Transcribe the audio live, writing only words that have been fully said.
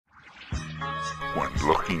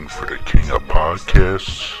looking for the king of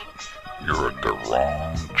podcasts? You're at the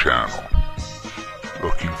wrong channel.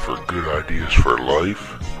 Looking for good ideas for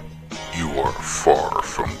life? You are far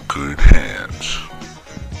from good hands.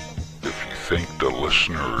 If you think the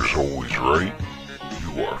listener is always right,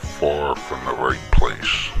 you are far from the right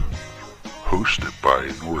place. Hosted by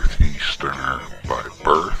a Northeasterner by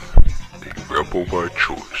birth, a rebel by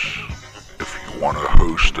choice. If you want a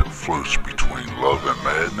host that floats between love and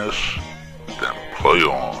madness, then play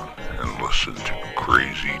on and listen to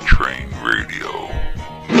Crazy Train Radio.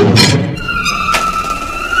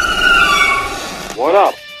 What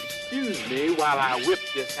up? Excuse me while I whip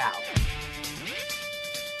this out.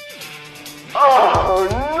 Oh,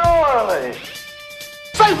 gnarly!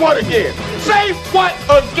 Say what again? Say what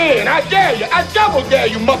again? I dare you. I double dare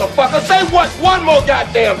you, motherfucker. Say what one more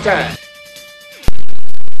goddamn time.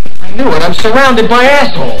 I knew it. I'm surrounded by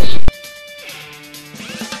assholes.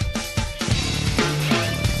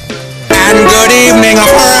 And good evening,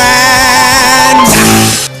 friends!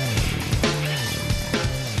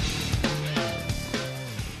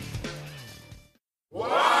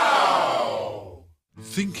 Wow!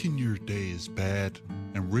 Thinking your day is bad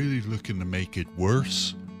and really looking to make it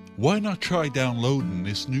worse? Why not try downloading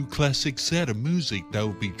this new classic set of music that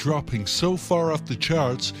will be dropping so far off the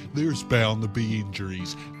charts, there's bound to be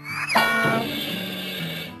injuries.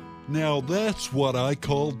 Now that's what I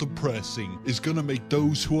call depressing. It's gonna make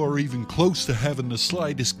those who are even close to having the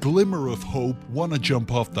slightest glimmer of hope want to jump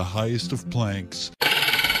off the highest of planks.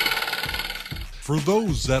 For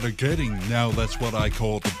those that are getting Now That's What I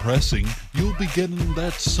Call Depressing, you'll be getting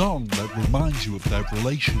that song that reminds you of that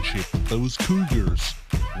relationship with those cougars,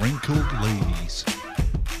 Wrinkled Ladies.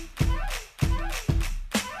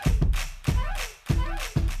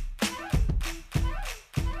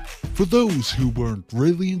 For those who weren't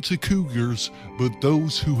really into cougars, but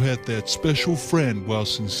those who had that special friend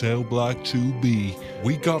whilst in Cell Block 2B,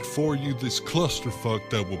 we got for you this clusterfuck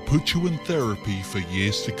that will put you in therapy for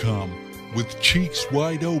years to come. With cheeks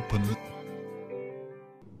wide open.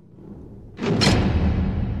 Who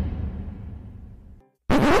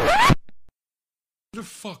the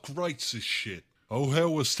fuck writes this shit? Oh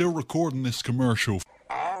hell, we're still recording this commercial.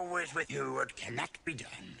 Always with you, it cannot be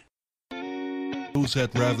done. Those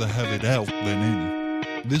that rather have it out than in.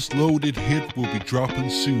 This loaded hit will be dropping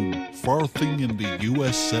soon, farthing in the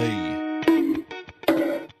USA.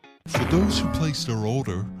 For those who place their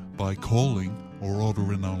order by calling or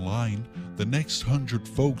ordering online, the next 100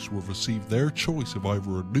 folks will receive their choice of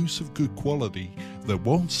either a noose of good quality that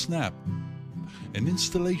won't snap, an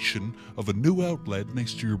installation of a new outlet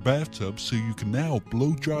next to your bathtub so you can now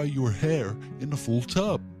blow dry your hair in a full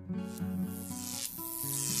tub.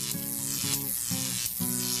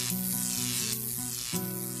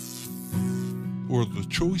 Or the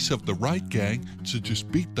choice of the right gang to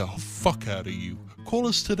just beat the fuck out of you. Call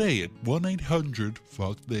us today at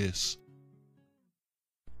 1-800-FUCK-THIS.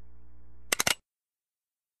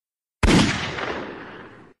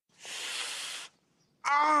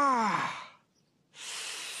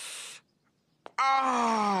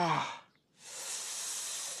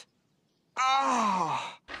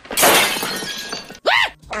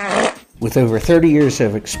 With over 30 years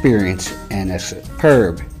of experience and a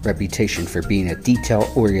superb reputation for being a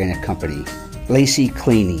detail-oriented company, Lacey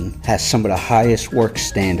Cleaning has some of the highest work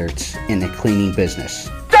standards in the cleaning business.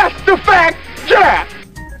 That's the fact, Jack!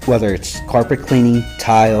 Whether it's carpet cleaning,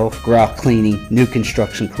 tile, grout cleaning, new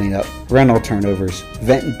construction cleanup, rental turnovers,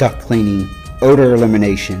 vent and duct cleaning, odor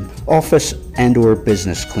elimination, office and or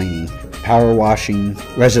business cleaning, power washing,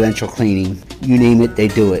 residential cleaning, you name it, they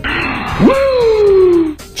do it.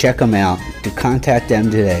 Check them out. To contact them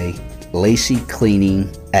today,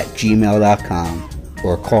 laceycleaning@gmail.com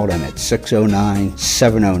or call them at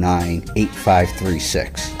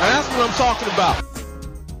 609-709-8536. That's what I'm talking about.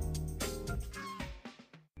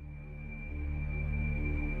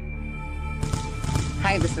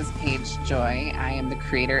 Hi, this is Paige Joy. I am the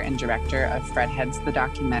creator and director of Fredheads the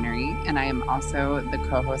documentary, and I am also the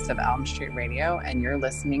co-host of Elm Street Radio, and you're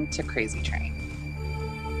listening to Crazy Train.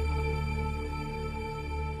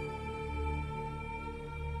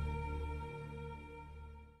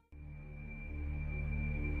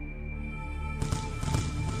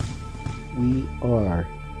 We are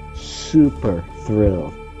super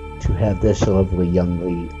thrilled to have this lovely young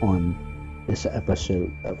lady on this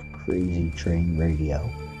episode of Crazy Train Radio.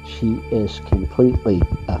 She is completely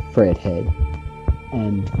a Fredhead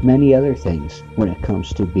and many other things when it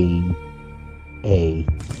comes to being a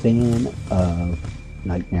fan of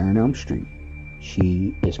Nightmare on Elm Street.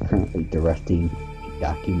 She is currently directing a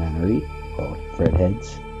documentary called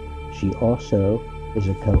Fredheads. She also is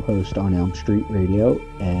a co-host on Elm Street Radio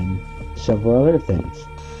and several other things.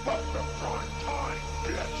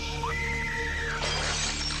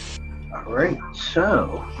 All right,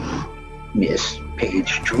 so Miss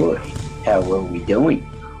Paige Joy, how are we doing?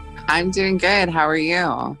 I'm doing good. How are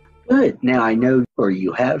you? Good. Now I know, or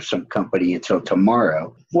you have some company until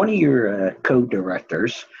tomorrow. One of your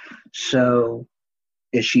co-directors. So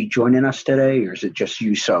is she joining us today, or is it just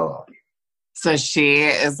you solo? So she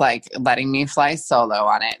is like letting me fly solo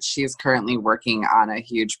on it. She's currently working on a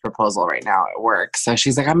huge proposal right now at work. So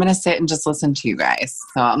she's like, I'm going to sit and just listen to you guys.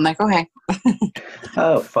 So I'm like, okay.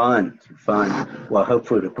 Oh, fun. Well,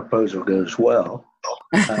 hopefully the proposal goes well.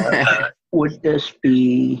 Would this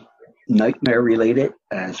be nightmare related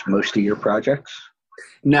as most of your projects?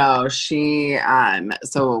 No,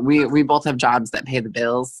 so we both have jobs that pay the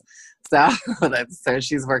bills. So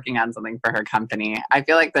she's working on something for her company. I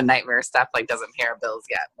feel like the nightmare stuff like doesn't pay our bills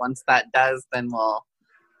yet. Once that does, then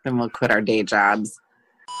we'll quit our day jobs.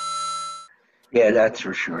 Yeah, that's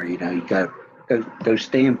for sure. You know, you got those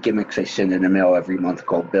damn gimmicks they send in the mail every month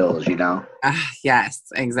called bills, you know? Yes,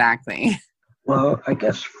 exactly. Well, I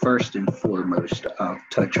guess first and foremost, I'll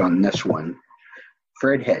touch on this one.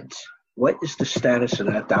 Fredheads, what is the status of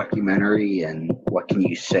that documentary and what can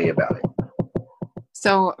you say about it?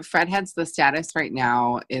 So Fredheads, the status right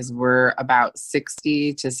now is we're about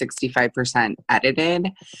 60 to 65%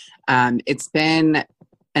 edited. It's been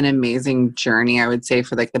an amazing journey, I would say,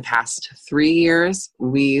 for like the past 3 years.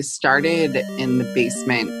 We started in the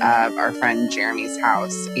basement of our friend Jeremy's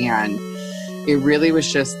house, and it really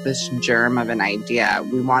was just this germ of an idea.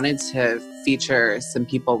 We wanted to feature some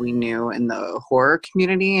people we knew in the horror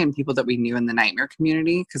community and people that we knew in the nightmare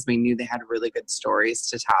community because we knew they had really good stories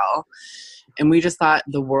to tell. And we just thought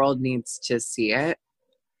the world needs to see it.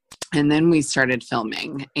 And then we started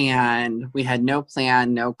filming, and we had no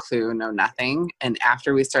plan, no clue, no nothing. And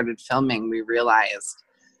after we started filming, we realized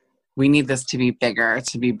we need this to be bigger,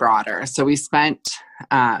 to be broader. So we spent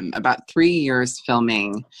about 3 years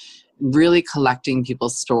filming, really collecting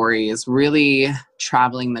people's stories, really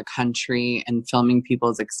traveling the country and filming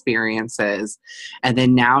people's experiences. And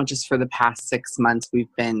then now just for the past 6 months, we've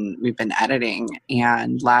been editing.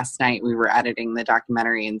 And last night we were editing the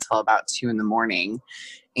documentary until about 2 a.m.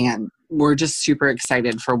 And we're just super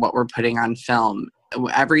excited for what we're putting on film.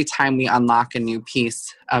 Every time we unlock a new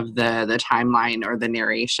piece of the timeline or the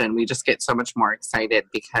narration, we just get so much more excited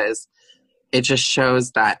because it just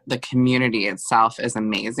shows that the community itself is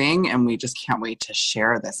amazing, and we just can't wait to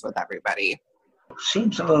share this with everybody.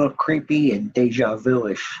 Seems a little creepy and deja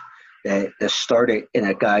vu-ish that this started in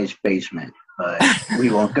a guy's basement, but we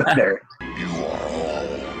won't go there. You are all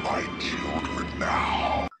my children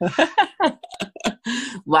now.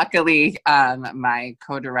 Luckily, my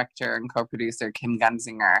co-director and co-producer, Kim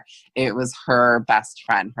Gunzinger, it was her best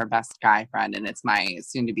friend, her best guy friend, and it's my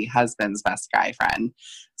soon-to-be husband's best guy friend.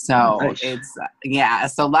 So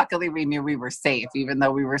nice. So luckily we knew we were safe, even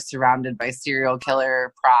though we were surrounded by serial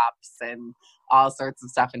killer props and all sorts of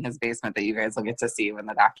stuff in his basement that you guys will get to see when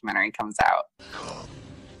the documentary comes out.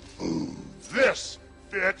 This,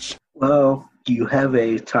 bitch! Well, do you have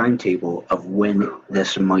a timetable of when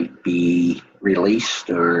this might be released,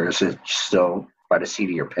 or is it still by the seat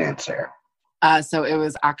of your pants there? So it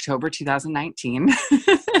was October 2019.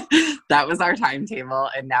 That was our timetable,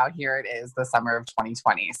 and now here it is, the summer of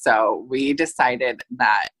 2020. So we decided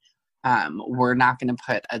that we're not going to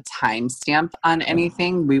put a timestamp on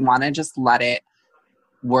anything. We want to just let it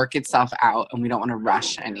work itself out, and we don't want to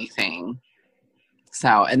rush anything.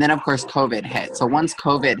 So, and then of course COVID hit. So once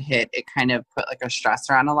COVID hit, it kind of put like a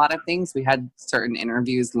stressor on a lot of things. We had certain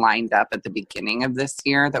interviews lined up at the beginning of this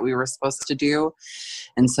year that we were supposed to do.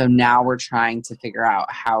 And so now we're trying to figure out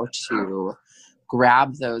how to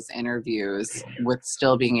grab those interviews with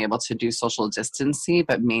still being able to do social distancing,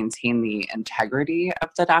 but maintain the integrity of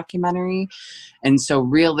the documentary. And so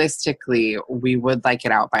realistically, we would like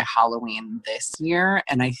it out by Halloween this year.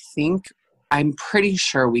 And I'm pretty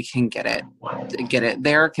sure we can get it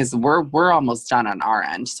there because we're almost done on our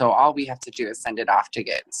end. So all we have to do is send it off to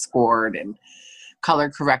get scored and color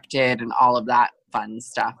corrected and all of that fun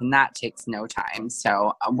stuff. And that takes no time.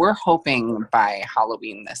 So we're hoping by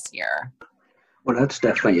Halloween this year. Well, that's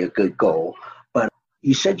definitely a good goal. But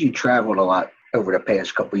you said you traveled a lot over the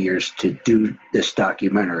past couple of years to do this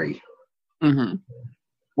documentary. Mm-hmm.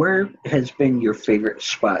 Where has been your favorite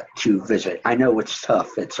spot to visit? I know it's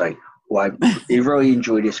tough. It's like, well, I really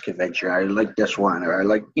enjoyed this convention. I like this one, or I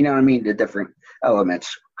like, you know what I mean, the different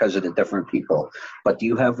elements because of the different people. But do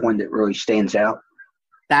you have one that really stands out?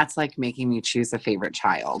 That's like making me choose a favorite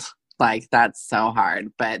child. Like, that's so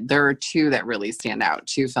hard. But there are two that really stand out,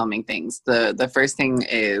 two filming things. The first thing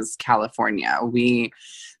is California.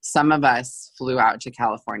 Some of us flew out to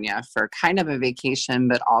California for kind of a vacation,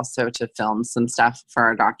 but also to film some stuff for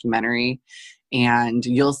our documentary. And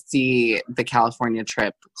you'll see the California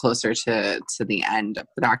trip closer to the end of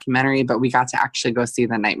the documentary, but we got to actually go see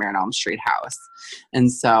the Nightmare on Elm Street house.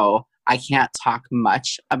 And so I can't talk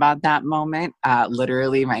much about that moment.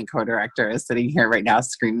 Literally, my co-director is sitting here right now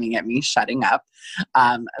screaming at me, shutting up.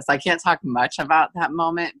 So I can't talk much about that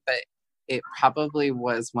moment, but it probably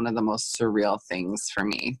was one of the most surreal things for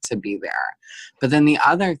me to be there. But then the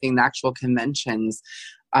other thing, the actual conventions,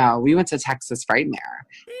 we went to Texas Frightmare.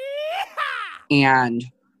 And,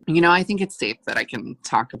 I think it's safe that I can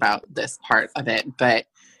talk about this part of it. But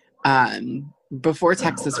before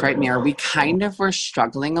Texas Frightmare, we kind of were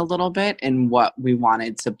struggling a little bit in what we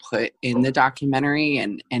wanted to put in the documentary.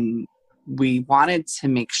 And we wanted to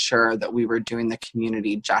make sure that we were doing the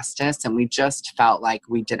community justice. And we just felt like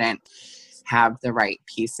we didn't have the right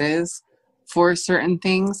pieces for certain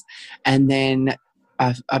things. And then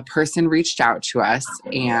a person reached out to us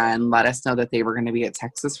and let us know that they were going to be at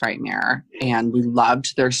Texas Frightmare, and we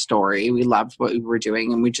loved their story. We loved what we were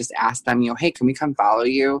doing, and we just asked them, hey, can we come follow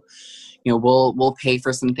you? We'll pay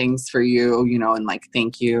for some things for you, and like,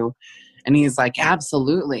 thank you. And he's like,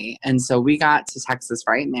 absolutely. And so we got to Texas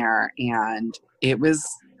Frightmare, and it was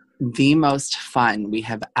the most fun we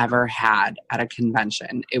have ever had at a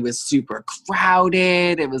convention. It was super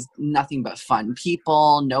crowded. It was nothing but fun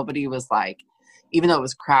people. Nobody was like, even though it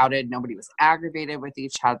was crowded, nobody was aggravated with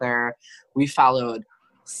each other. We followed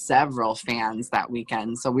several fans that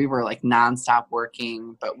weekend. So we were like nonstop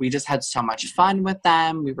working, but we just had so much fun with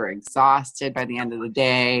them. We were exhausted by the end of the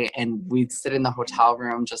day, and we'd sit in the hotel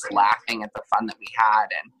room just laughing at the fun that we had.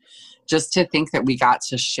 And just to think that we got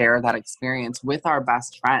to share that experience with our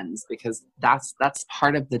best friends, because that's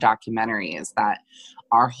part of the documentary, is that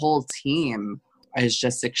our whole team is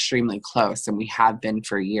just extremely close, and we have been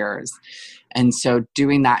for years. And so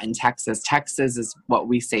doing that in Texas is what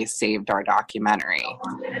we say saved our documentary.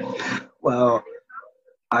 Well,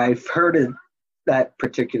 I've heard of that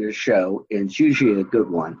particular show. It's usually a good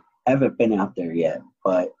one. I haven't been out there yet,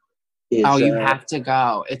 but you have to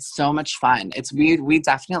go. It's so much fun. We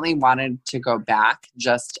definitely wanted to go back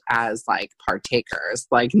just as like partakers,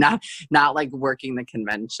 like not like working the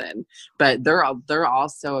convention, but they're all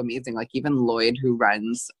so amazing. Like even Lloyd, who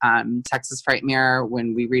runs Texas Frightmare,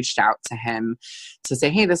 when we reached out to him to say,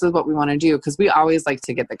 hey, this is what we want to do, because we always like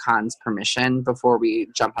to get the con's permission before we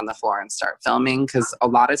jump on the floor and start filming, because a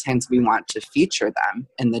lot of times we want to feature them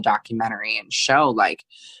in the documentary and show like,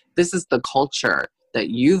 this is the culture that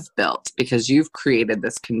you've built, because you've created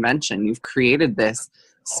this convention. You've created this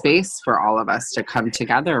space for all of us to come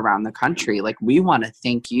together around the country. Like, we want to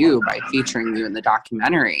thank you by featuring you in the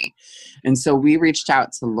documentary. And so we reached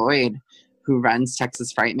out to Lloyd, who runs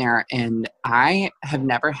Texas Frightmare, and I have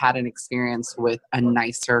never had an experience with a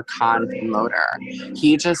nicer con promoter.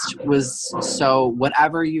 He just was so,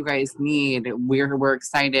 whatever you guys need, we're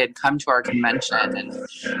excited, come to our convention.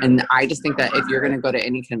 And I just think that if you're going to go to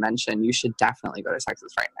any convention, you should definitely go to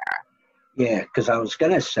Texas Frightmare. Yeah, because I was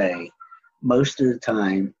going to say, most of the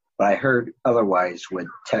time, but I heard otherwise with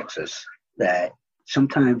Texas, that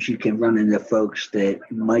sometimes you can run into folks that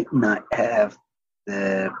might not have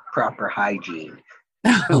the proper hygiene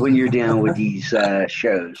when you're dealing with these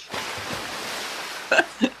shows.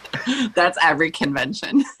 That's every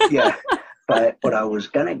convention. Yeah, but what I was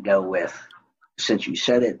going to go with, since you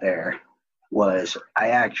said it there, was I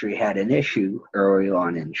actually had an issue early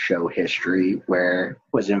on in show history where I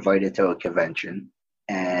was invited to a convention,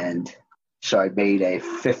 and so I made a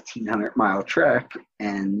 1,500-mile trek,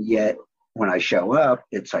 and yet when I show up,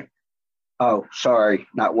 it's like, oh, sorry,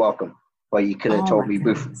 not welcome. Well, you could have told me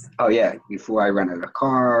before I rented a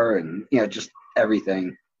car, and just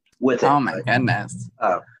everything with it. Oh my goodness.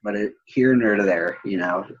 But here and there,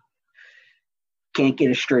 can't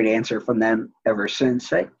get a straight answer from them ever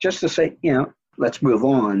since. Just to say, let's move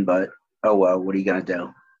on. But oh well, what are you gonna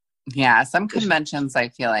do? Yeah, some conventions I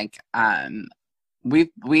feel like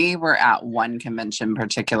we were at one convention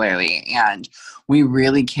particularly, and we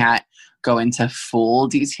really can't go into full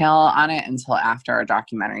detail on it until after our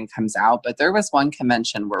documentary comes out. But there was one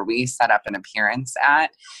convention where we set up an appearance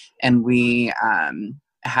at, and we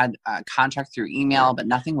had a contract through email, but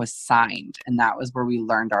nothing was signed. And that was where we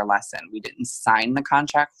learned our lesson. We didn't sign the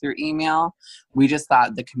contract through email. We just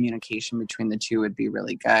thought the communication between the two would be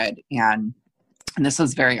really good. And this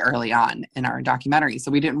was very early on in our documentary,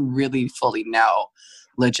 so we didn't really fully know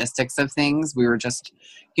logistics of things. We were just,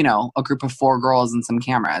 a group of 4 girls and some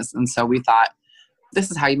cameras. And so we thought,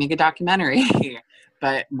 this is how you make a documentary.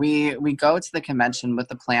 But we go to the convention with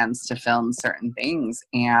the plans to film certain things,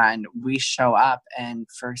 and we show up, and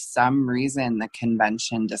for some reason the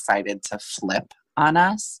convention decided to flip on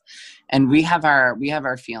us, and we have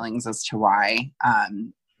our feelings as to why.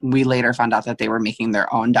 We later found out that they were making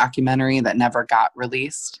their own documentary that never got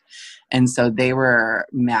released, and so they were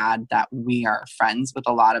mad that we are friends with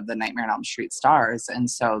a lot of the Nightmare on Elm Street stars, and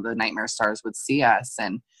so the Nightmare stars would see us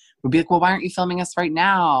and would be like, well, why aren't you filming us right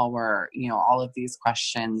now? Or, all of these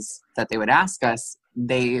questions that they would ask us,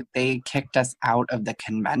 they kicked us out of the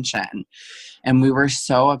convention. And we were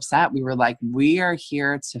so upset. We were like, we are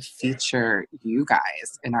here to feature you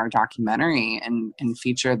guys in our documentary and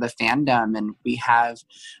feature the fandom. And we have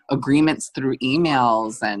agreements through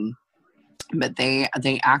emails but they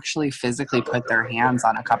actually physically put their hands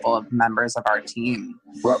on a couple of members of our team.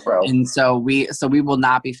 Ruh-roh. And so we will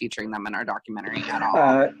not be featuring them in our documentary at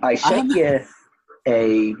all. I sent you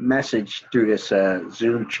a message through this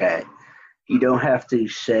Zoom chat. You don't have to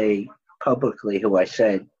say publicly who I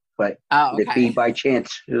said, but would it be by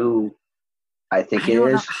chance who I think it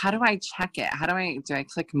is? How do I check it? Do I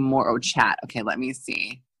click more? Oh, chat. Okay, let me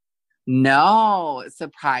see. No,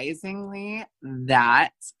 surprisingly,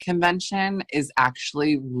 that convention is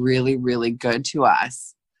actually really, really good to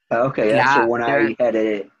us. Okay, that's the one I had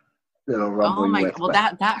a little rumbling with. Well,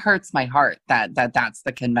 that hurts my heart that's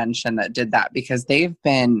the convention that did that, because they've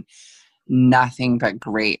been nothing but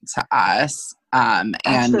great to us. That's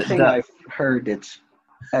and the thing I've heard. It's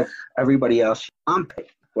everybody else.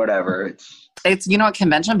 Whatever. It's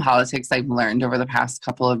convention politics I've learned over the past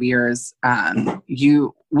couple of years.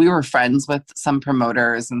 We were friends with some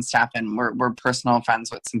promoters and stuff, and we're personal friends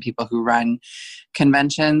with some people who run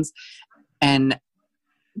conventions. And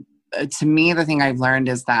to me, the thing I've learned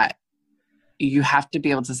is that you have to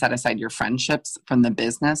be able to set aside your friendships from the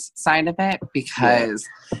business side of it, because,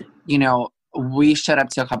 we showed up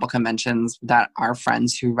to a couple conventions that our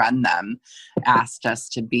friends who run them asked us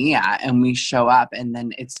to be at, and we show up, and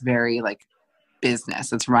then it's very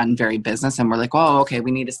business. It's run very business, and we're like, oh, okay,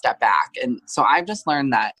 we need to step back. And so I've just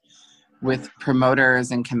learned that with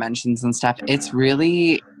promoters and conventions and stuff, it's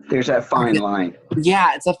really, there's that fine line.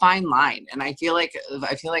 Yeah, it's a fine line. And I feel like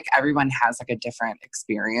everyone has a different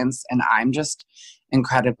experience, and I'm just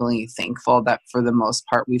incredibly thankful that for the most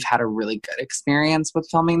part we've had a really good experience with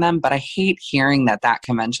filming them. But I hate hearing that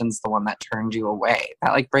convention's the one that turned you away.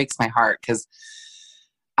 That breaks my heart, because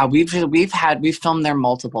we've filmed there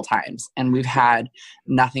multiple times, and we've had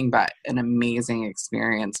nothing but an amazing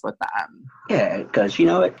experience with them. Yeah, because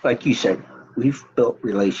like you said, we've built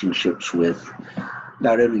relationships with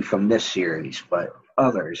not only from this series but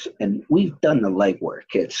others, and we've done the legwork.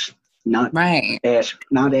 It's not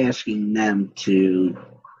not asking them to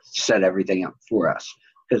set everything up for us,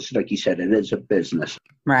 because like you said, it is a business.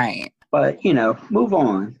 Right. But move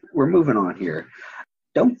on. We're moving on here.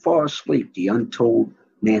 Don't Fall Asleep, the untold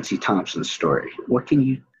Nancy Thompson story. What can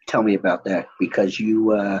you tell me about that? Because you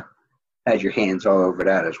had your hands all over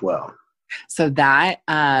that as well. So that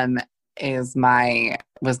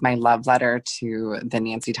was my love letter to the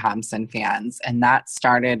Nancy Thompson fans, and that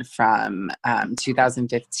started from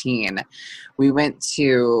 2015. We went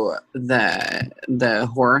to the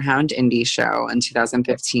Horror Hound Indie Show in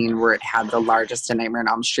 2015, where it had the largest Nightmare on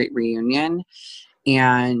Elm Street reunion,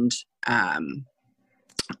 and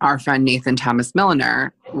our friend Nathan Thomas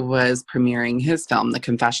Milliner was premiering his film, The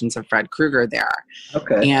Confessions of Fred Krueger, there.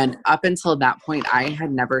 Okay. And up until that point, I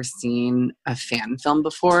had never seen a fan film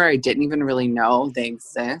before. I didn't even really know they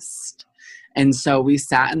exist. And so we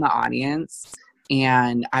sat in the audience,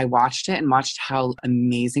 and I watched it and watched how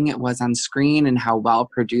amazing it was on screen and how well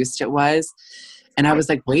produced it was. And I was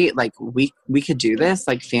like, wait, we could do this?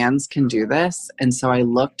 Fans can do this? And so I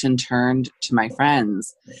looked and turned to my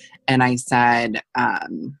friends, and I said,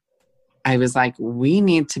 I was like, we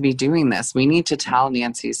need to be doing this. We need to tell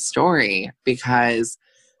Nancy's story, because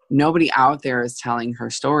nobody out there is telling her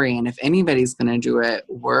story. And if anybody's going to do it,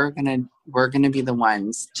 we're going to be the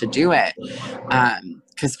ones to do it.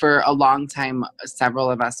 Because for a long time,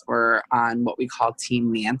 several of us were on what we call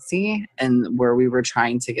Team Nancy, and where we were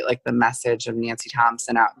trying to get the message of Nancy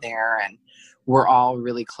Thompson out there. And we're all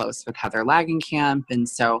really close with Heather Langenkamp. And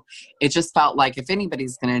so it just felt like if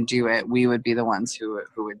anybody's going to do it, we would be the ones who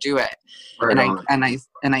would do it. Right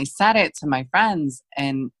and I said it to my friends,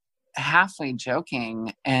 and halfway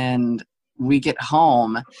joking, and we get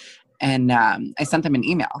home, and I sent them an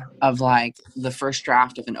email of the first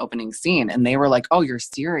draft of an opening scene, and they were like, oh, you're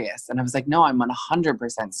serious? And I was like, no, I'm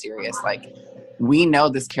 100% serious. We know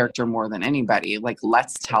this character more than anybody.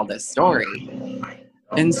 Let's tell this story.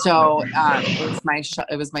 And so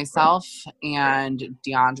it was myself and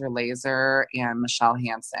Deandra Laser and Michelle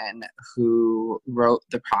Hansen who wrote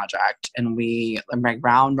the project, and we like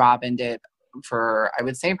round robined it for, I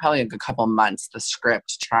would say, probably a good couple months, the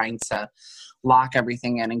script, trying to lock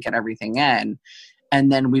everything in and get everything in.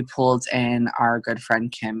 And then we pulled in our good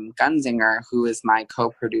friend Kim Gunzinger, who is my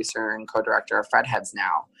co-producer and co-director of Fredheads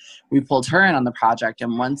now. We pulled her in on the project,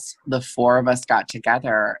 and once the four of us got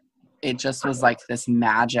together, it just was like this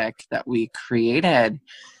magic that we created.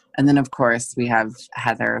 And then, of course, we have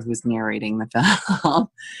Heather, who's narrating the film.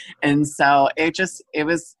 And so it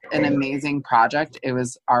was an amazing project. It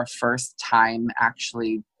was our first time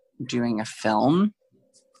actually doing a film.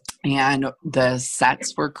 And the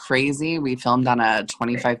sets were crazy. We filmed on a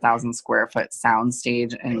 25,000 square foot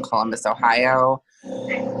soundstage in Columbus, Ohio.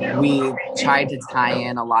 We tried to tie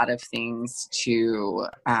in a lot of things to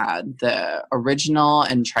the original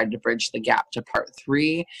and tried to bridge the gap to part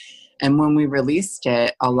 3. And when we released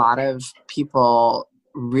it, a lot of people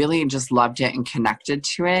really just loved it and connected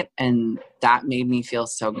to it. And that made me feel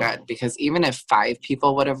so good, because even if 5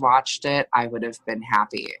 people would have watched it, I would have been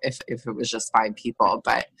happy if it was just 5 people.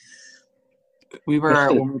 But we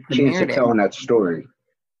were, when we premiered it, telling that story.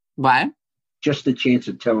 What? Just the chance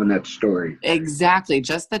of telling that story. Exactly.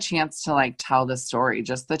 Just the chance to like tell the story.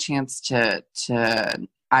 Just the chance to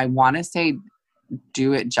I want to say,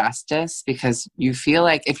 do it justice, because you feel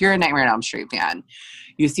like if you're a Nightmare on Elm Street fan,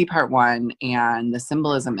 you see part 1 and the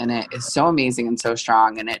symbolism in it is so amazing and so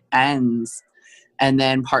strong, and it ends, and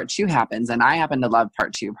then part 2 happens, and I happen to love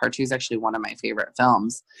part 2. Part 2 is actually one of my favorite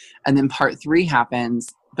films. And then part 3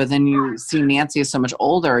 happens, but then you see Nancy is so much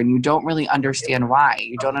older, and you don't really understand why.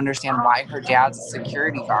 You don't understand why her dad's a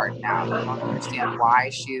security guard now. You don't understand why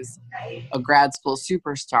she's a grad school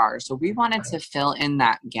superstar. So we wanted to fill in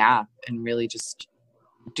that gap and really just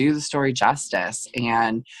do the story justice.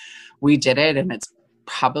 And we did it, and it's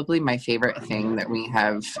probably my favorite thing that we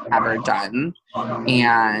have ever done.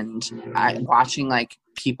 And watching like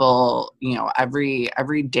people, you know, every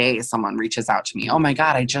day someone reaches out to me. Oh my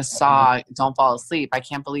God, I just saw Don't Fall Asleep. I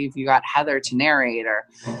can't believe you got Heather to narrate, or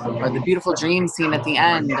the beautiful dream scene at the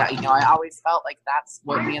end. You know, I always felt like that's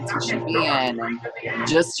what Nancy should be in. And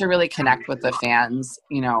just to really connect with the fans,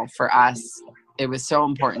 you know, for us, it was so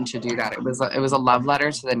important to do that. It was a love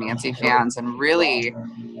letter to the Nancy fans, and really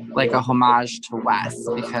like a homage to Wes,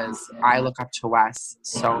 because I look up to Wes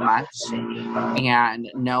so much,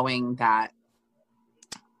 and knowing that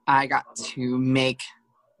I got to make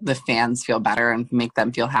the fans feel better and make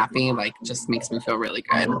them feel happy, like, just makes me feel really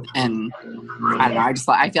good. And I don't know,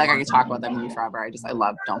 I feel like I could talk about that movie forever. I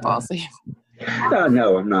love Don't Fall Asleep.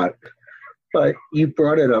 No, I'm not. But you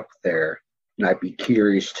brought it up there, and I'd be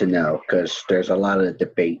curious to know, because there's a lot of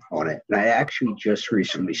debate on it. And I actually just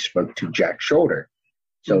recently spoke to Jack Shoulder.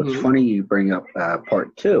 So It's funny you bring up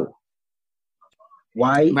part 2.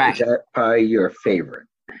 Why is that probably your favorite?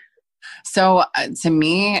 So to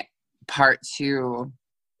me, part 2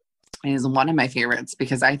 is one of my favorites,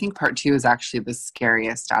 because I think part 2 is actually the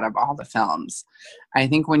scariest out of all the films. I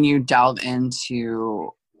think when you delve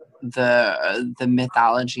into the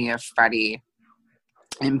mythology of Freddy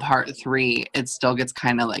in part 3, it still gets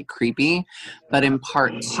kind of like creepy. But in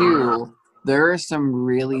part 2, there are some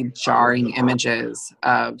really jarring images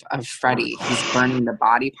of Freddy. He's burning the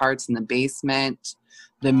body parts in the basement.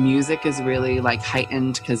 The music is really like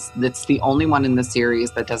heightened, because it's the only one in the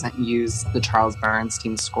series that doesn't use the Charles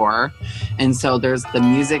Bernstein score. And so the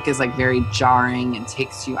music is like very jarring and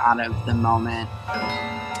takes you out of the moment.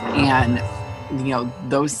 And, you know,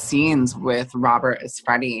 those scenes with Robert as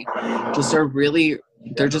Freddy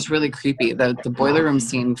they're just really creepy. The boiler room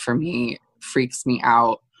scene for me freaks me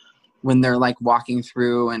out, when they're like walking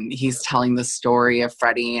through and he's telling the story of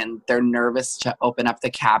Freddy, and they're nervous to open up the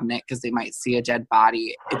cabinet because they might see a dead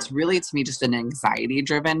body. It's really, to me, just an anxiety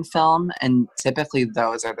driven film. And typically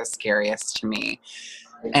those are the scariest to me.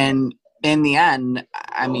 And in the end,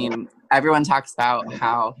 I mean, everyone talks about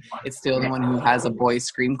how it's the only one who has a boy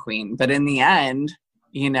scream queen. But in the end,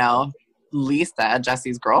 you know, Lisa,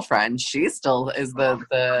 Jesse's girlfriend, she still is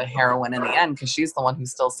the heroine in the end, because she's the one who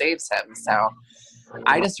still saves him. So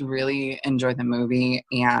I just really enjoy the movie,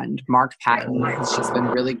 and Mark Patton has just been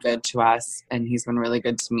really good to us, and he's been really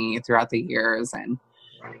good to me throughout the years,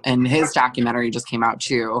 and his documentary just came out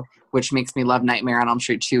too, which makes me love Nightmare on Elm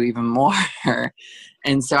Street 2 even more.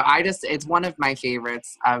 And so it's one of my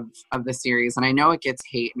favorites of the series, and I know it gets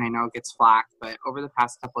hate and I know it gets flack, but over the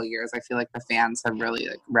past couple of years, I feel like the fans have really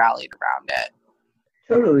like rallied around it.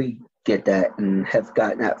 Totally get that, and have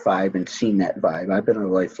gotten that vibe and seen that vibe. I've been a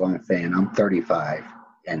lifelong fan. I'm 35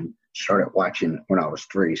 and started watching when I was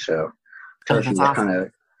 3, so Tells that's you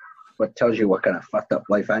awesome. what tells you what kind of fucked up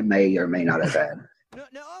life I may or may not have had.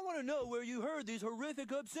 Now I want to know where you heard these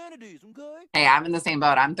horrific obscenities, okay? Hey, I'm in the same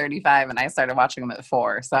boat. I'm 35 and I started watching them at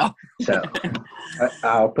 4. So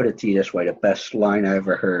I'll put it to you this way. The best line I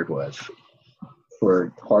ever heard was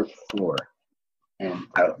for part 4. And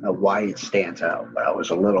I don't know why it stands out, but I was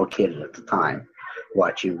a little kid at the time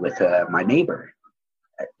watching with my neighbor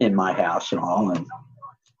in my house and all. And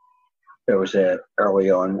there was early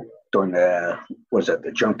on during the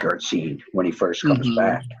junkyard scene when he first comes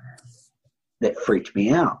back that freaked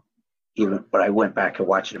me out. But I went back and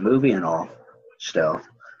watched the movie and all still.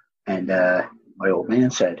 And my old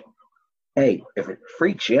man said, "Hey, if it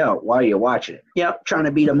freaks you out, why are you watching it?" Yeah, trying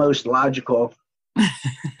to be the most logical.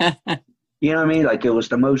 You know what I mean? Like, it was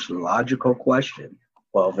the most logical question.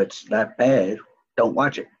 Well, if it's that bad, don't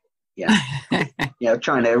watch it. Yeah.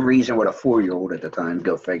 Trying to reason with a 4-year-old at the time,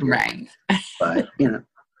 go figure. Right. But,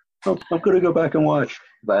 I'm going to go back and watch.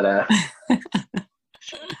 But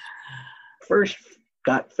first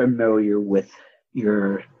got familiar with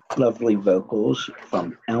your lovely vocals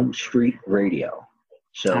from Elm Street Radio.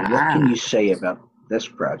 So what can you say about this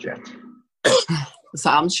project? So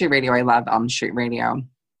Elm Street Radio, I love Elm Street Radio.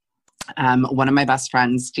 One of my best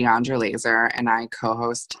friends, Deandra Laser, and I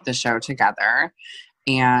co-host the show together.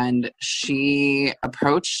 And she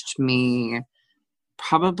approached me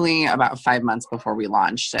probably about 5 months before we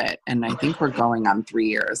launched it. And I think we're going on 3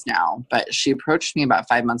 years now. But she approached me about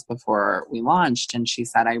 5 months before we launched. And she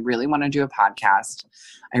said, "I really want to do a podcast.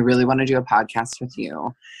 I really want to do a podcast with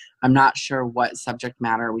you. I'm not sure what subject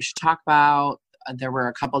matter we should talk about." There were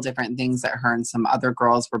a couple different things that her and some other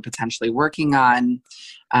girls were potentially working on,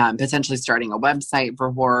 potentially starting a website for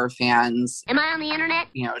horror fans. Am I on the internet?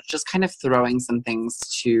 Just kind of throwing some things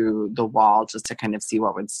to the wall just to kind of see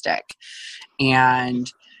what would stick.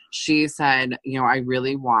 And she said, "I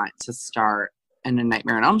really want to start a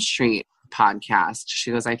Nightmare on Elm Street podcast." She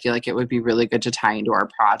goes, "I feel like it would be really good to tie into our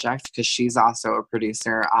project," because she's also a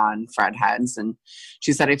producer on Fred Heads. And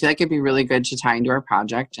she said, "I feel like it'd be really good to tie into our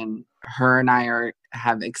project." And her and I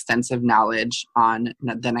have extensive knowledge on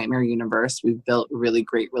the Nightmare universe. We've built really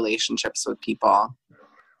great relationships with people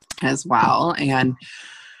as well. And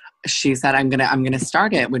she said, I'm gonna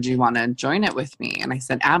start it. Would you want to join it with me?" And I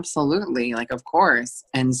said, "Absolutely, like, of course."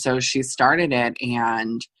 And so she started it,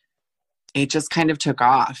 and it just kind of took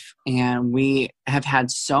off. And we have had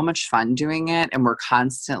so much fun doing it, and we're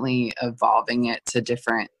constantly evolving it to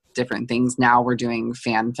different things. Now we're doing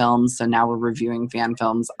fan films. So now we're reviewing fan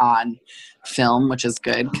films on film, which is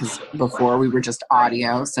good, because before we were just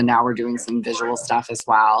audio. So now we're doing some visual stuff as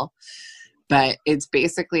well. But it's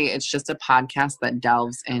just a podcast that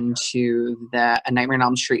delves into the A Nightmare on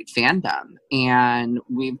Elm Street fandom. And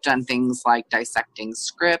we've done things like dissecting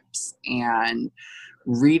scripts and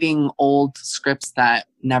reading old scripts that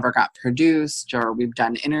never got produced, or we've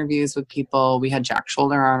done interviews with people. We had Jack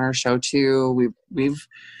Shoulder on our show too.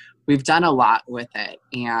 We've done a lot with it,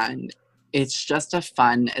 and it's just a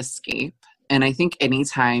fun escape. And I think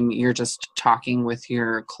anytime you're just talking with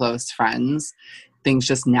your close friends, things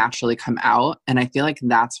just naturally come out. And I feel like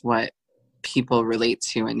that's what people relate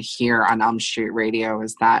to and hear on Elm Street Radio,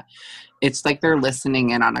 is that it's like they're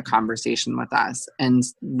listening in on a conversation with us. And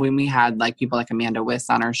when we had like people like Amanda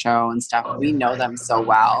Wiss on our show and stuff, we know them so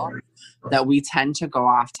well that we tend to go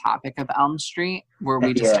off topic of Elm Street, where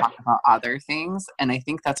we just talk about other things. And I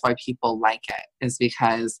think that's why people like it, is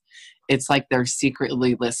because it's like they're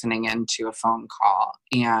secretly listening into a phone call.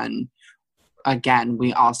 And again,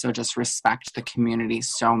 we also just respect the community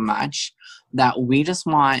so much that we just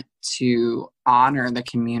want to honor the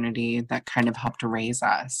community that kind of helped raise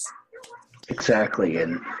us. Exactly.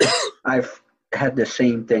 And I've had the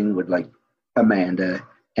same thing with like Amanda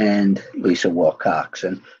and Lisa Wilcox,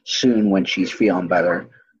 and soon when she's feeling better,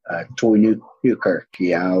 Toy Newkirk,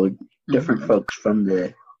 different folks from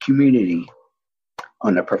the community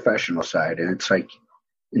on the professional side. And it's like,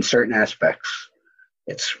 in certain aspects,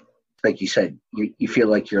 it's like you said, you feel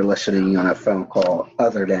like you're listening on a phone call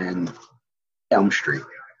other than Elm Street.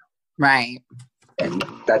 Right. And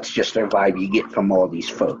that's just a vibe you get from all these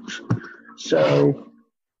folks. So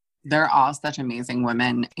they're all such amazing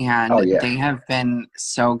women, and they have been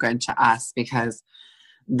so good to us, because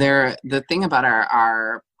the thing about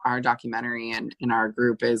our documentary and in our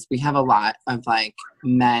group is we have a lot of like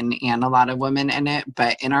men and a lot of women in it.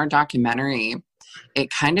 But in our documentary, it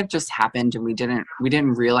kind of just happened, and we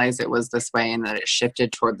didn't realize it was this way and that it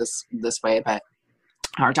shifted toward this way. But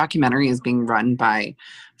our documentary is being run by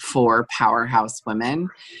 4 powerhouse women,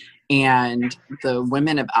 and the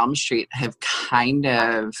women of Elm Street have kind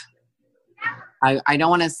of, I don't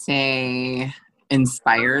want to say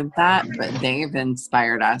inspired that, but they've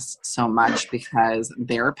inspired us so much because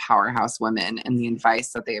they're powerhouse women, and the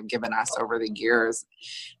advice that they have given us over the years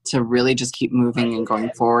to really just keep moving and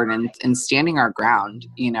going forward and standing our ground.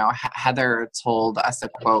 You know, Heather told us a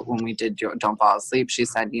quote when we did Don't Fall Asleep. She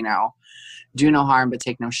said, you know, do no harm but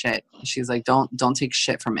take no shit. She's like, don't take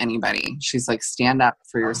shit from anybody. She's like, stand up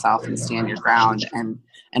for yourself and stand your ground.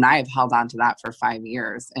 And I have held on to that for 5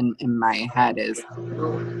 years. And in my head is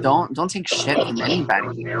don't take shit from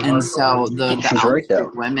anybody. And so the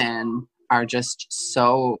right, women are just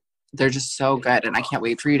they're just so good. And I can't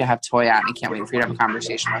wait for you to have Toya, and I can't wait for you to have a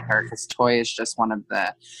conversation with her, because Toya is just one of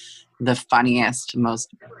the funniest, most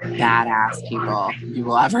badass people you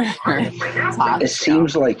will ever talk to. It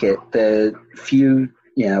seems like it. The few,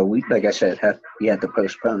 you know, we, like I said, we had to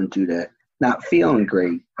postpone due to not feeling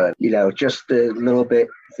great, but, you know, just a little bit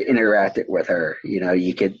interacted with her. You know,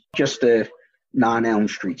 you could just the non-Elm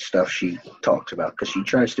Street stuff she talks about, because she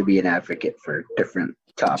tries to be an advocate for different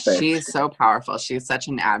topics. She's so powerful. She's such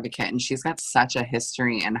an advocate, and she's got such a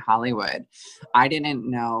history in Hollywood. I didn't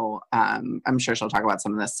know, I'm sure she'll talk about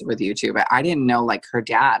some of this with you too, but I didn't know, like, her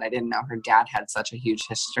dad. I didn't know her dad had such a huge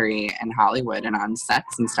history in Hollywood and on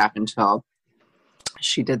sets and stuff until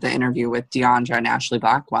she did the interview with Deandra and Ashley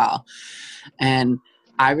Blackwell. And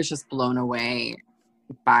I was just blown away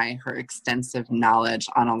by her extensive knowledge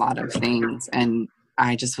on a lot of things. And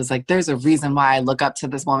I just was like, there's a reason why I look up to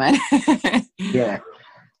this woman. Yeah.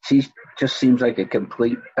 She just seems like a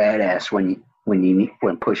complete badass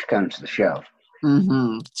when push comes to the shove.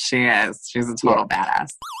 Mm-hmm. She is. She's a total badass.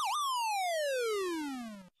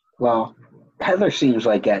 Well, Heather seems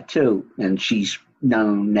like that too, and she's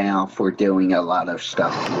known now for doing a lot of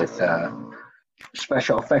stuff with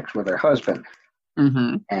special effects with her husband.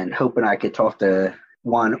 Mm-hmm. And hoping I could talk to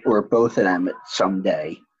one or both of them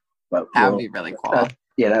someday. But that would be really cool.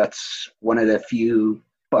 Yeah, that's one of the few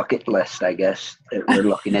bucket list, I guess, that we're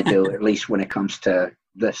looking to do, at least when it comes to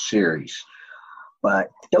this series. But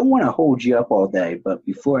don't want to hold you up all day, but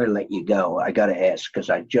before I let you go, I got to ask, because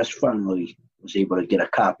I just finally was able to get a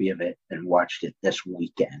copy of it and watched it this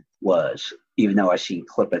weekend, even though I've seen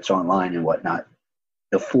clippets online and whatnot,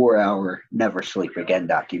 the 4-hour Never Sleep Again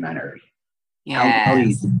documentary.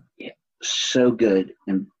 Yes. So good,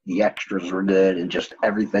 and the extras were good, and just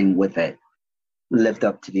everything with it lived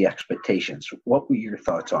up to the expectations. What were your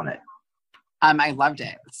thoughts on it? I loved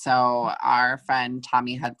it. So our friend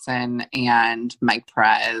Tommy Hudson and Mike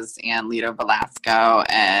Perez and Lito Velasco,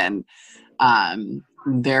 and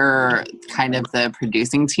they're kind of the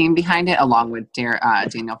producing team behind it, along with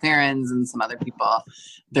Daniel Ferrens and some other people.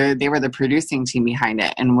 They were the producing team behind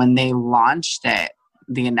it. And when they launched it,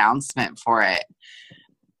 the announcement for it,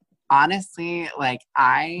 honestly, like,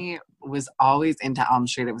 I was always into Elm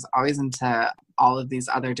Street. I was always into all of these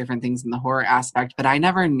other different things in the horror aspect, but I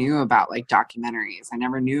never knew about, like, documentaries. I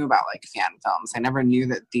never knew about, like, fan films. I never knew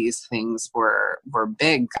that these things were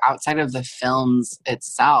big outside of the films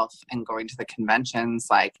itself and going to the conventions.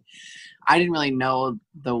 Like, I didn't really know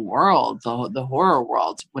the world, the horror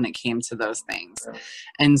world, when it came to those things.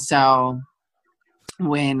 And so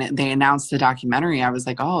when they announced the documentary, I was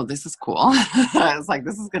like, oh, this is cool. I was like,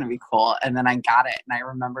 this is going to be cool. And then I got it. And I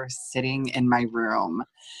remember sitting in my room,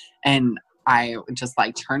 and I just,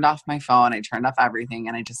 like, turned off my phone. I turned off everything.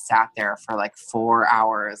 And I just sat there for like 4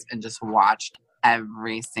 hours and just watched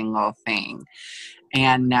every single thing.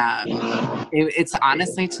 And it's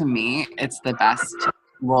honestly, to me, it's the best.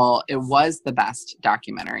 Well, it was the best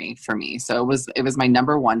documentary for me. So it was my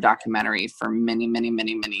number one documentary for many, many,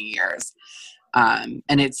 many, many years. And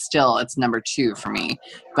it's number 2 for me,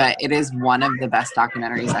 but it is one of the best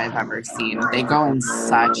documentaries I've ever seen. They go in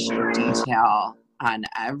such detail on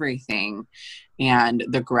everything and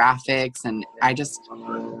the graphics, and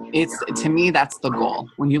to me, that's the goal.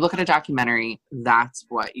 When you look at a documentary, that's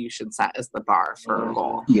what you should set as the bar for a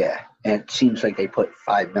goal. Yeah. And it seems like they put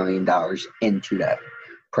 $5 million into that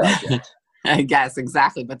project. I guess,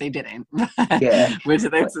 exactly, but they didn't. Yeah. which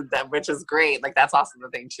is great. Like, that's also the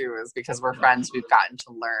thing too, is because we're friends, we've gotten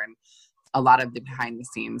to learn a lot of the behind the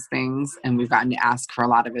scenes things, and we've gotten to ask for a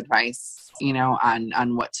lot of advice, you know,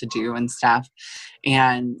 on what to do and stuff.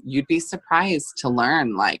 And you'd be surprised to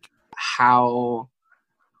learn, like, how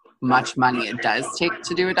much money it does take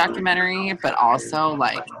to do a documentary, but also,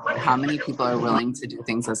 like, how many people are willing to do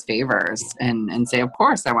things as favors and say, of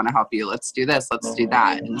course, I want to help you. Let's do this. Let's do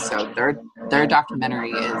that. And so their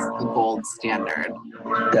documentary is the gold standard.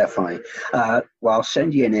 Definitely. Well, I'll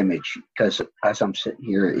send you an image, because as I'm sitting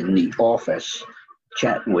here in the office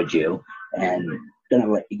chatting with you, and I'm going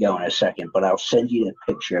to let you go in a second, but I'll send you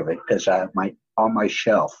a picture of it, because on my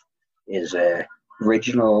shelf is a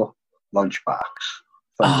original lunchbox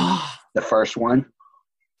from Oh, the first one.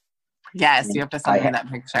 yes, And you have to send I me that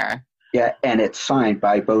picture. Yeah, and it's signed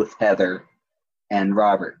by both Heather and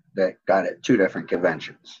Robert that got at 2 different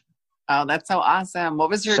conventions. Oh, that's so awesome. What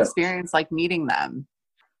was your So- experience like meeting them?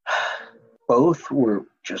 Both were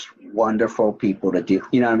just wonderful people to do.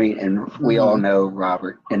 You know what I mean? And we all know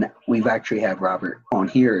Robert, and we've actually had Robert on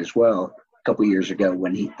here as well a couple years ago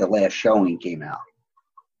when the last showing came out.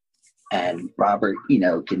 And Robert,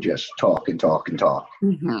 can just talk and talk and talk,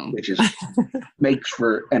 Mhm. which is makes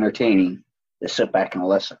for entertaining to sit back and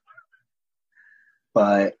listen.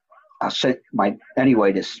 But this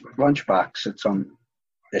lunchbox sits on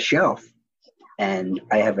the shelf, and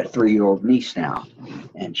I have a 3-year-old niece now,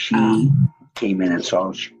 and she came in and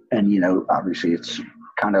saw, and obviously it's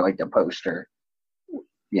kind of like the poster,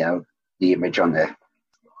 the image on the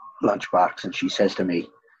lunchbox, and she says to me,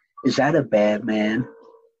 "Is that a bad man?"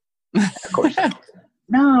 Of course,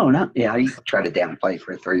 no. Yeah, you try to downplay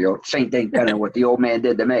for a 3-year-old. Same thing, kind of what the old man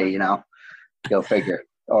did to me. Go figure.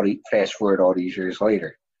 Fast forward all these years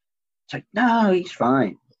later, it's like, no, he's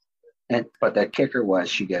fine. But the kicker was,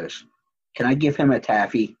 she goes, "Can I give him a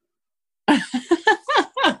taffy?"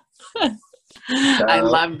 I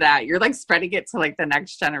love that. You're like spreading it to like the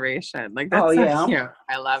next generation. Like that's so cute.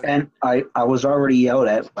 I love it. And I was already yelled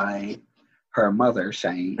at by her mother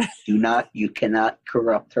saying, you cannot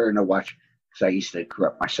corrupt her to watch, because I used to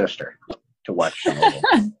corrupt my sister to watch some of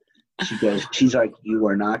them. She's like, "You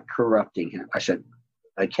are not corrupting him." I said,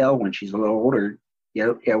 "Like hell, when she's a little older,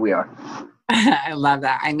 yeah, we are." I love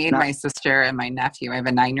that. I made my sister and my nephew, I have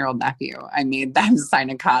a 9-year-old nephew, I made them sign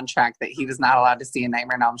a contract that he was not allowed to see A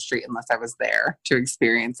Nightmare on Elm Street unless I was there to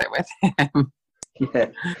experience it with him.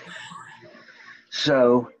 Yeah.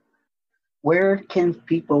 So where can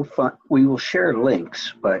people find? We will share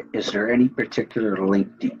links, but is there any particular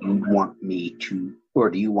link that you want me to, or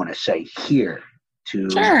do you want to say here to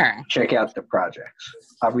check out the projects?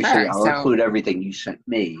 Obviously, I'll include everything you sent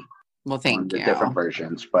me. Well, thank you. Different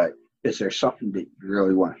versions, but is there something that you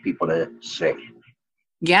really want people to see?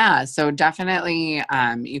 Yeah, so definitely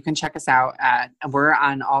you can check us out we're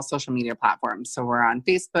on all social media platforms. So we're on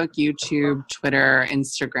Facebook, YouTube, Twitter,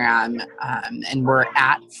 Instagram, and we're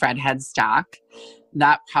at Fred Headstock.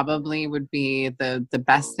 That probably would be the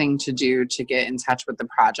best thing to do to get in touch with the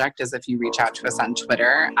project, is if you reach out to us on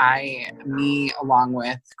Twitter. Me along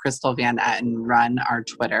with Crystal Van Etten run our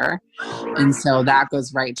Twitter. And so that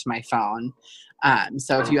goes right to my phone.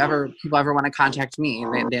 So if people ever want to contact me,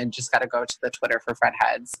 they just got to go to the Twitter for Fred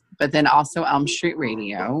Heads. But then also Elm Street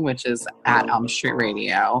Radio, which is at Elm Street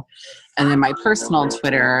Radio. And then my personal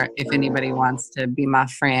Twitter, if anybody wants to be my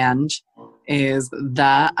friend, is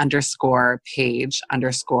 _page_life.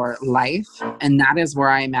 And that is where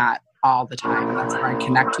I'm at all the time. That's where I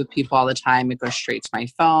connect with people all the time. It goes straight to my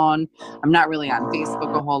phone. I'm not really on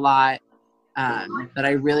Facebook a whole lot. But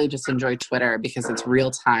I really just enjoy Twitter because it's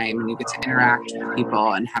real time and you get to interact with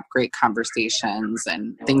people and have great conversations,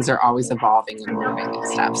 and things are always evolving and moving and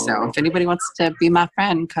stuff. So if anybody wants to be my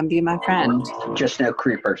friend, come be my friend. Just no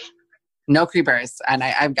creepers. No creepers. And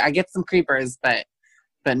I get some creepers, but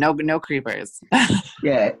no creepers.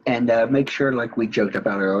 Yeah, and make sure, like we joked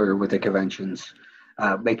about earlier with the conventions,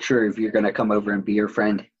 make sure if you're going to come over and be your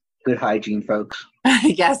friend, good hygiene, folks.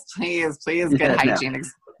 Yes, please. Good hygiene. No.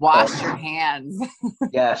 Wash your hands.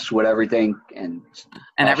 Yes, with everything and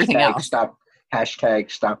everything else. Hashtag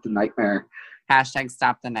stop the nightmare. Hashtag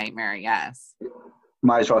stop the nightmare. Yes.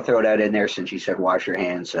 Might as well throw that in there since you said wash your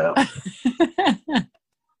hands. So,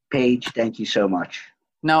 Paige, thank you so much.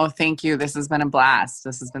 No, thank you. This has been a blast.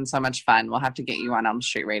 This has been so much fun. We'll have to get you on Elm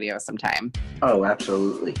Street Radio sometime. Oh,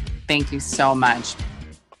 absolutely. Thank you so much.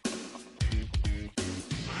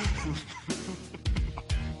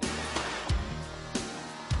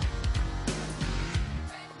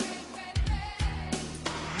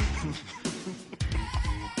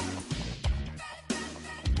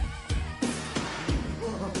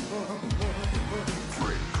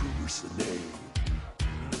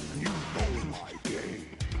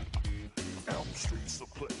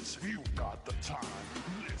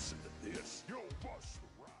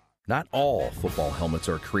 Not all football helmets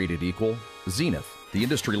are created equal. Zenith, the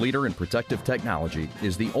industry leader in protective technology,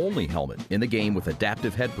 is the only helmet in the game with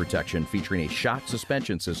adaptive head protection featuring a shock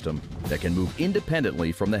suspension system that can move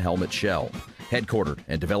independently from the helmet shell. Headquartered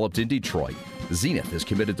and developed in Detroit, Zenith is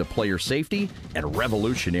committed to player safety and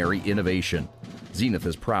revolutionary innovation. Zenith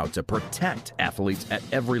is proud to protect athletes at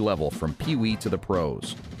every level from Pee Wee to the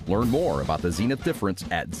pros. Learn more about the Zenith difference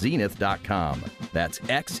at zenith.com. That's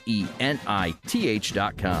XENITH.com.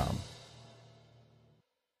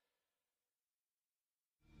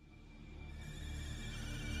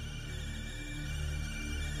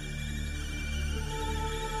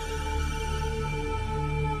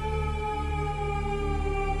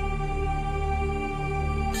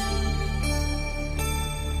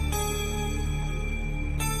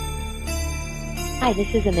 Hi,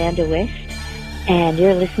 this is Amanda Wist, and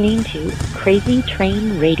you're listening to Crazy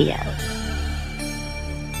Train Radio.